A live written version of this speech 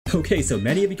Okay, so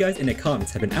many of you guys in the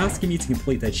comments have been asking me to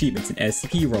complete the achievements in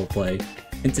SCP Roleplay,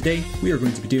 and today we are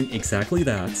going to be doing exactly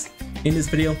that. In this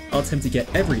video, I'll attempt to get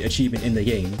every achievement in the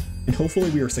game, and hopefully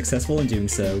we are successful in doing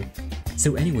so.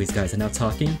 So anyways guys, enough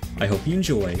talking, I hope you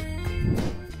enjoy.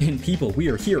 And people, we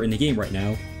are here in the game right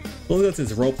now. Look at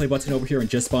this roleplay button over here and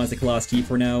just spawns the Class D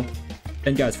for now.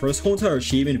 And guys, for this whole entire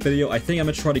achievement video, I think I'm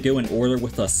gonna try to go in order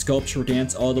with a sculpture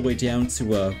dance all the way down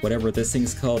to whatever this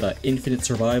thing's called, infinite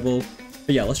survival.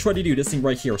 But yeah, let's try to do this thing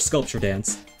right here, sculpture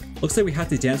dance. Looks like we have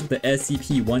to dance with the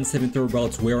SCP-173 while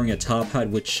it's wearing a top hat,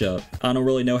 which I don't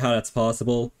really know how that's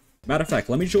possible. Matter of fact,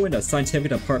 let me join the scientific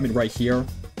department right here,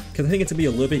 because I think it's gonna be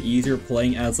a little bit easier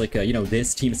playing as like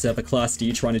this team instead of a Class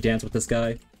D trying to dance with this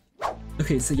guy.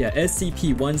 Okay, so yeah,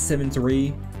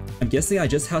 SCP-173. I'm guessing I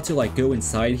just have to like go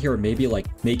inside here and maybe like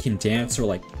make him dance or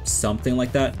like something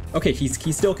like that. Okay, he's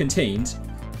still contained.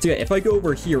 So yeah, if I go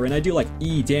over here and I do like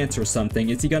E dance or something,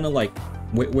 is he gonna like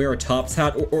wear a Top's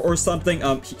hat or something?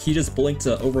 He just blinked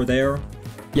over there.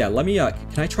 Yeah, let me can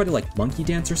I try to like monkey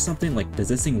dance or something? Like, does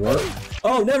this thing work?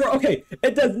 Oh, never. Okay,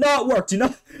 it does not work. Do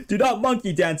not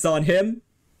monkey dance on him.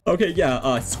 Okay,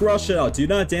 yeah, scratch it out. Do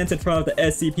not dance in front of the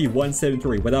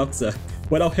SCP-173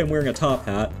 without him wearing a top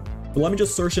hat. But let me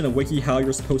just search in the wiki how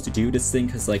you're supposed to do this thing,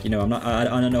 because like, I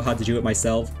don't know how to do it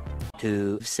myself.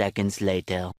 2 seconds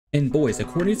later. And boys,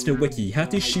 according to the wiki, you have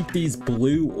to shoot these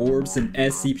blue orbs in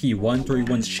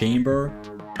SCP-131's chamber.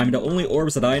 I mean, the only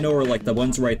orbs that I know are like the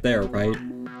ones right there, right?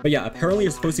 But yeah, apparently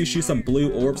you're supposed to shoot some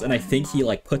blue orbs, and I think he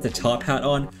like put the top hat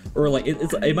on, or like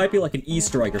it might be like an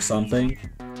Easter egg or something.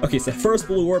 Okay, so the first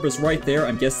blue orb is right there.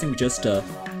 I'm guessing we just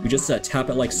tap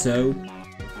it like so.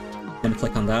 Let me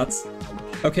click on that.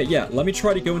 Okay, yeah, let me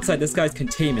try to go inside this guy's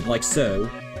containment like so.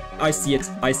 I see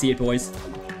it, boys.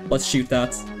 Let's shoot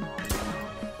that.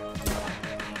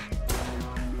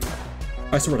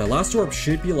 I swear, the last orb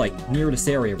should be like near this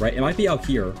area, right? It might be out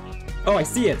here. Oh, I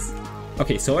see it.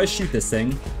 Okay, so I shoot this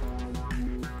thing.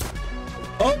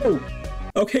 Oh!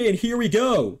 Okay, and here we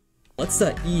go. Let's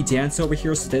E dance over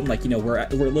here, so then like, we're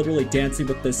literally dancing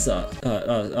with this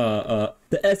the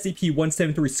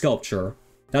SCP-173 sculpture.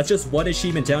 That's just one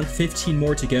achievement down, 15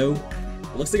 more to go.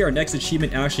 Looks like our next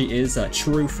achievement actually is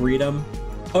True Freedom.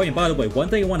 Oh, and by the way, one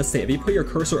thing I want to say, if you put your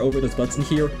cursor over this button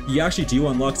here, you actually do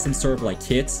unlock some sort of like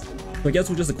kit. So I guess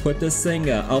we'll just equip this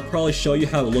thing. I'll probably show you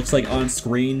how it looks like on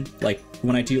screen, like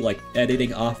when I do like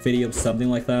editing off videos, something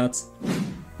like that.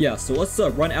 Yeah, so let's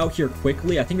run out here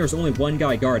quickly. I think there's only one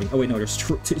guy guarding. Oh wait, no, there's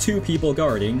two people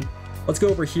guarding. Let's go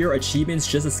over here. Achievements,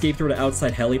 just escape through the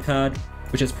outside helipad,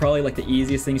 which is probably like the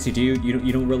easiest things to do.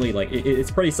 You don't really like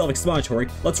it's pretty self-explanatory.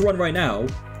 Let's run right now.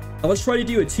 Let's try to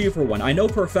do a 2-for-1. I know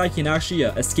for a fact you can actually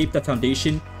escape the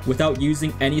Foundation without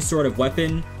using any sort of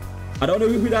weapon. I don't know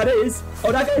who that is.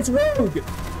 Oh, that guy's rogue.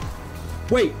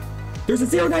 Wait, there's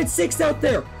a 096 out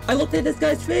there. I looked at this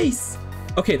guy's face.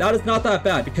 Okay, that is not that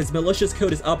bad because malicious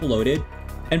code is uploaded.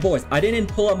 And boys, I didn't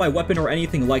pull out my weapon or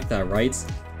anything like that, right?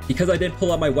 Because I didn't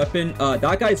pull out my weapon,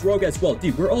 that guy's rogue as well.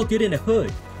 Dude, we're all good in a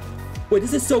hood. Wait,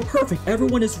 this is so perfect.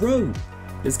 Everyone is rogue.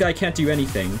 This guy can't do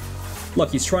anything.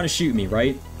 Look, he's trying to shoot me,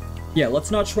 right? Yeah,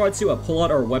 let's not try to pull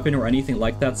out our weapon or anything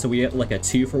like that, so we get like a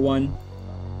 2-for-1.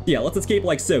 Yeah, let's escape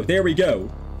like so. There we go.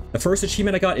 The first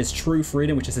achievement I got is True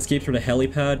Freedom, which is escape through the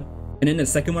helipad. And then the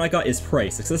second one I got is Prey,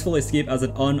 successfully escape as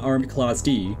an unarmed Class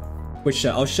D, which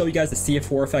I'll show you guys the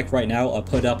CF4 effect right now. I'll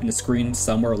put it up on the screen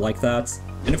somewhere like that.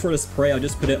 And for this Prey, I'll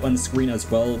just put it on the screen as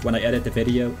well when I edit the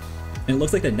video. And it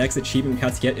looks like the next achievement we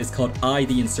have to get is called I,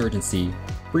 the Insurgency.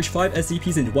 Breach 5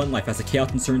 SCPs in one life as a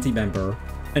Chaos Insurgency member.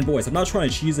 And boys, I'm not trying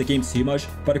to cheese the game too much,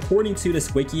 but according to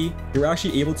this wiki, you're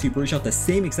actually able to breach out the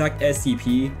same exact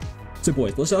SCP. So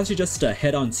boys, let's actually just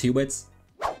head on to it.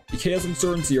 The Chaos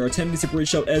Insurgency are attempting to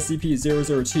breach out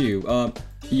SCP-002.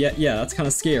 Yeah, that's kind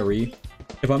of scary.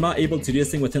 If I'm not able to do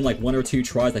this thing within like 1 or 2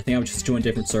 tries, I think I would just join a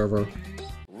different server.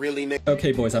 Really, Nick?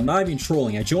 Okay boys, I'm not even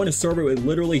trolling. I joined a server with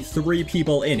literally 3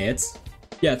 people in it.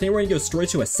 Yeah, I think we're gonna go straight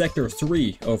to a Sector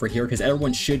 3 over here, because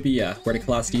everyone should be where the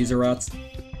Class Ds are at.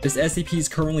 This SCP is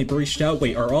currently breached out.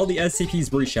 Wait, are all the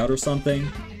SCPs breached out or something?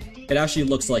 It actually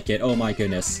looks like it. Oh my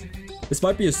goodness. This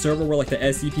might be a server where like the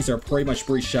SCPs are pretty much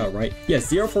breached out, right? Yeah,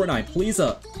 049, please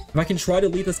if I can try to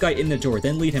lead this guy in the door,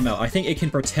 then lead him out. I think it can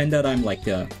pretend that I'm like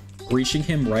breaching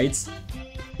him, right?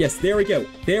 Yes, there we go.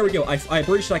 There we go. I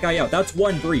breached that guy out. That's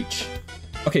 1 breach.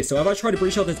 Okay, so if I try to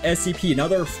breach out this SCP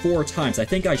another 4 times, I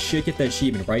think I should get the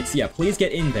achievement, right? So yeah, please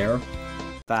get in there.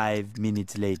 5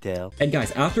 minutes later. And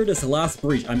guys, after this last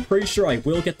breach, I'm pretty sure I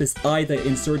will get this I, the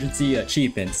Insurgency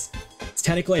achievements.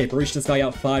 Technically, I breached this guy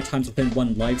out 5 times within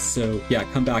 1 life, so yeah,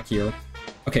 come back here.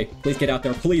 Okay, please get out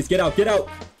there. Please, get out, get out!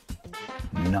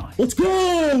 Nice. Let's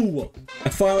go! I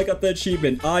finally got the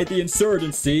achievement, I the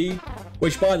Insurgency.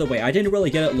 Which, by the way, I didn't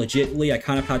really get it legitimately. I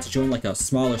kind of had to join like a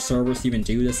smaller server to even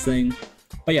do this thing.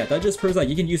 But yeah, that just proves that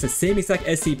you can use the same exact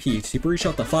SCP to breach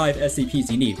out the 5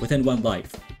 SCPs you need within one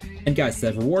life. And guys,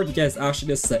 the reward you get is actually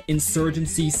this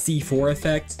Insurgency C4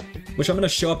 effect, which I'm going to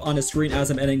show up on the screen as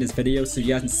I'm editing this video so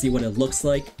you guys can see what it looks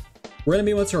like. We're going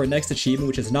to move on to our next achievement,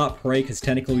 which is not Prey, because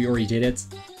technically we already did it.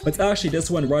 But it's actually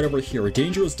this one right over here,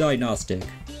 Dangerous Diagnostic.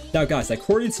 Now guys,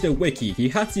 according to the wiki,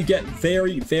 you have to get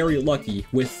very, very lucky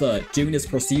with doing this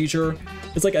procedure.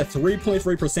 There's like a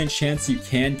 3.3% chance you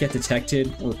can get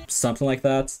detected, or something like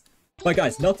that. But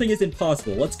guys, nothing is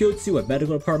impossible. Let's go to a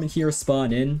medical department here,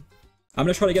 spawn in. I'm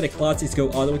going to try to get a class to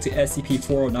go all the way to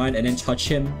SCP-409 and then touch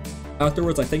him.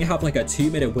 Afterwards, I think I have like a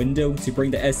 2-minute window to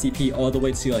bring the SCP all the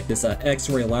way to like this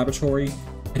X-ray laboratory.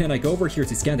 And then I go over here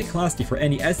to scan the class key for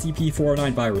any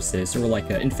SCP-409 viruses or like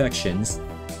infections.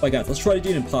 But guys, let's try to do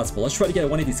it impossible. Let's try to get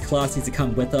one of these class Ds to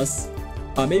come with us.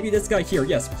 Maybe this guy here.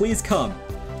 Yes, please come.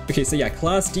 Okay, so yeah,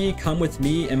 Class D, come with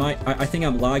me. I think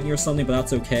I'm lagging or something, but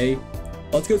that's okay.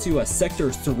 Let's go to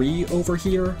Sector 3 over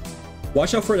here.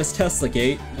 Watch out for this Tesla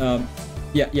gate.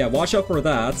 Yeah, watch out for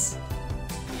that.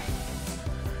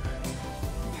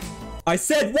 I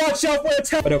said watch out for a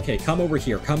Tesla! But okay, come over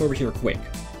here quick.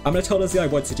 I'm gonna tell this guy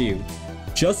what to do.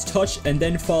 Just touch and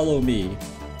then follow me.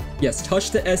 Yes,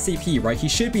 touch the SCP, right? He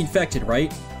should be infected,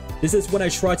 right? This is when I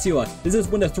try to, this is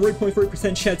when the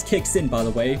 3.3% chance kicks in, by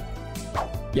the way.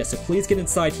 Yeah, so please get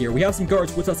inside here. We have some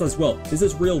guards with us as well. This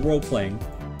is real role-playing.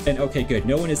 And okay, good.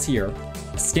 No one is here.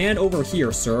 Stand over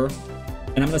here, sir.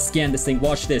 And I'm gonna scan this thing.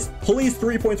 Watch this. Please,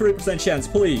 3.3% chance,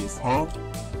 please. Huh?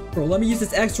 Bro, let me use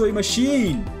this X-ray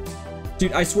machine.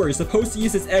 Dude, I swear, you're supposed to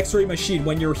use this X-ray machine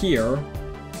when you're here.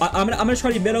 I'm gonna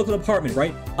try to be medical department,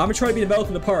 right? I'm gonna try to be the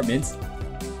medical department.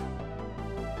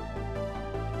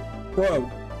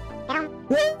 Bro.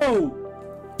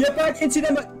 Bro! Get back into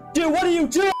them! Dude, what are you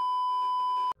doing?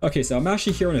 Okay, so I'm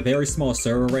actually here on a very small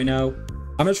server right now.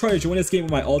 I'm gonna try to join this game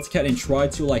with my AltCat and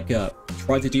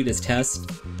try to do this test.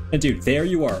 And dude, there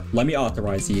you are. Let me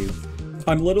authorize you.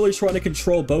 I'm literally trying to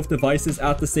control both devices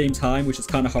at the same time, which is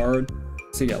kind of hard.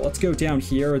 So yeah, let's go down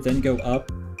here, then go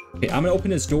up. Okay, I'm gonna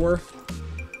open his door.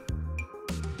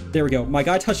 There we go. My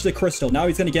guy touched the crystal. Now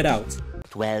he's gonna get out.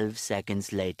 12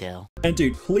 seconds later. And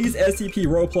dude, please SCP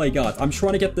Roleplay gods. I'm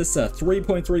trying to get this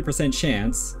 3.3%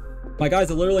 chance. My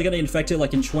guys are literally getting infected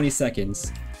like in 20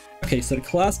 seconds. Okay, so the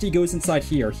Class D goes inside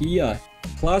here.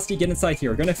 Class D, get inside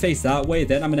here. We're gonna face that way,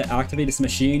 then I'm gonna activate this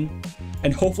machine.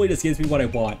 And hopefully this gives me what I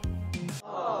want.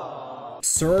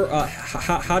 Sir,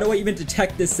 how do I even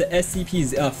detect this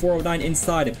SCP-409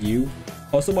 inside of you?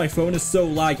 Also, my phone is so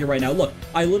laggy right now. Look,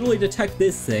 I literally detect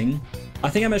this thing. I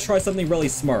think I'm gonna try something really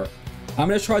smart. I'm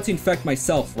gonna try to infect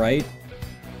myself, right?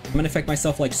 I'm gonna infect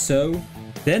myself like so.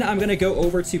 Then I'm gonna go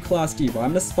over to Class D, where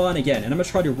I'm gonna spawn again, and I'm gonna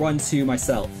try to run to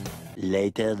myself.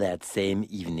 Later that same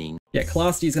evening. Yeah,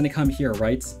 Class D is gonna come here,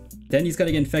 right? Then he's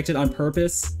gonna get infected on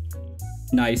purpose.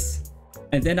 Nice.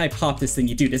 And then I pop this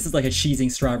thingy. Dude, this is like a cheesing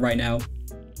strat right now.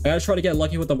 I gotta try to get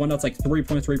lucky with the one that's like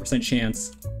 3.3%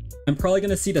 chance. I'm probably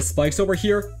gonna see the spikes over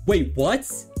here. Wait,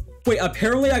 what? Wait,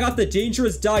 apparently I got the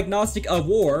Dangerous Diagnostic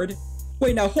Award.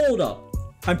 Wait, now hold up.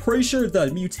 I'm pretty sure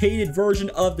the mutated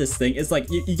version of this thing is like,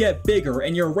 you get bigger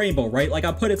and you're a rainbow, right? Like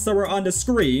I put it somewhere on the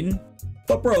screen.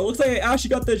 But bro, it looks like I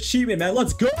actually got the achievement, man.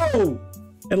 Let's go!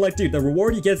 And like, dude, the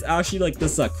reward you get is actually like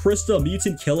this crystal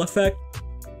mutant kill effect.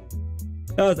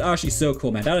 That is actually so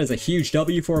cool, man. That is a huge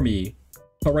W for me.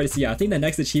 Alright, so yeah, I think the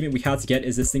next achievement we have to get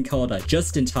is this thing called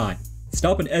Just in Time.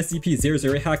 Stop an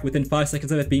SCP-008 hack within 5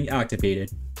 seconds of it being activated.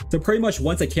 So pretty much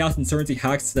once a Chaos Insurgency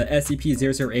hacks the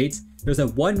SCP-008, there's a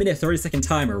 1 minute 30-second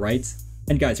timer, right?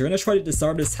 And guys, you're gonna try to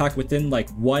disarm this hack within like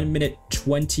 1 minute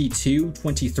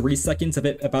 23 seconds of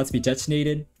it about to be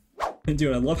detonated. And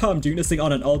dude, I love how I'm doing this thing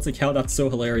on an alt account. That's so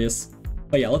hilarious.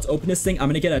 But yeah, let's open this thing. I'm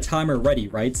gonna get a timer ready,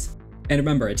 right? And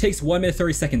remember, it takes 1 minute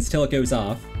 30 seconds till it goes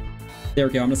off. There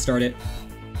we go, I'm gonna start it.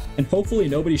 And hopefully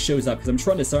nobody shows up because I'm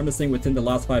trying to disarm this thing within the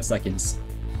last 5 seconds.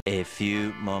 A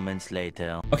few moments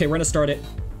later. Okay, we're gonna start it.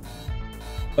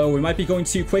 Oh, we might be going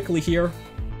too quickly here.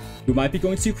 Oh,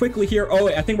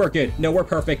 wait, I think we're good. No, we're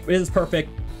perfect. This is perfect.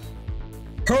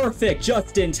 Perfect,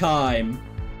 just in time.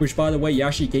 Which, by the way, you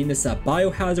actually gain this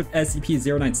Biohazard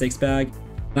SCP-096 bag.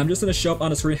 And I'm just gonna show up on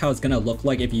the screen how it's gonna look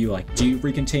like if you like do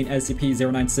recontain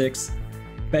SCP-096.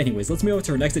 But anyways, let's move on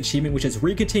to our next achievement, which is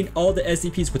recontain all the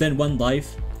SCPs within 1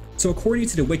 life. So according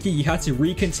to the wiki, you have to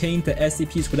recontain the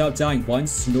SCPs without dying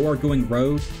once, nor going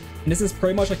rogue. And this is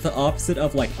pretty much like the opposite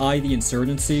of like I the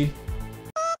Insurgency.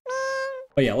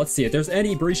 But yeah, let's see. If there's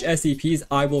any breach SCPs,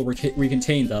 I will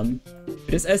recontain them. If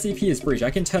this SCP is breach, I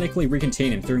can technically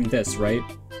recontain him through this, right?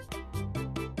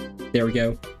 There we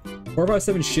go.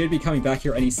 457 should be coming back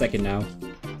here any second now.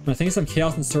 I think some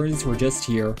Chaos Insurgents were just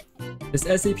here. This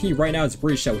SCP right now is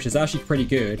breached out, which is actually pretty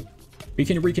good. We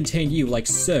can recontain you like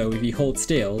so if you hold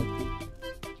still.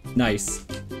 Nice.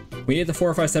 We need the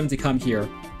 457 to come here.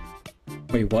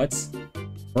 Wait, what?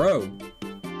 Bro,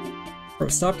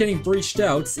 stop getting breached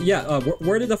out. Yeah,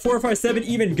 where did the 457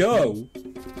 even go?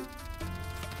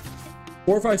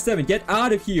 457, get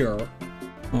out of here.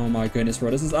 Oh my goodness,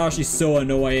 bro. This is actually so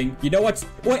annoying. You know what?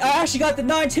 Wait, I actually got the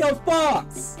 9-tailed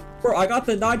fox! Bro, I got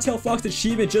the 9-tailed fox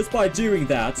achievement just by doing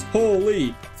that.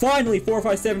 Holy. Finally,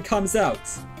 457 comes out.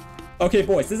 Okay,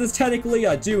 boys, this is technically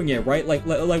doing it, right? Like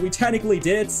we technically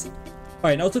did it.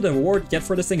 Alright, and also the reward you get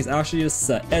for this thing is actually this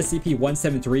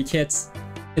SCP-173 kit.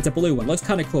 It's a blue one. Looks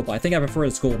kind of cool, but I think I prefer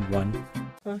this golden one.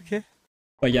 Okay.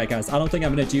 But yeah, guys, I don't think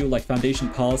I'm gonna do like Foundation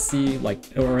Policy, like,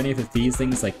 or any of these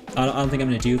things. Like, I don't think I'm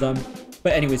gonna do them.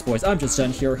 But anyways, boys, I'm just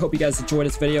done here. Hope you guys enjoyed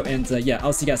this video, and yeah,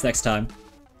 I'll see you guys next time.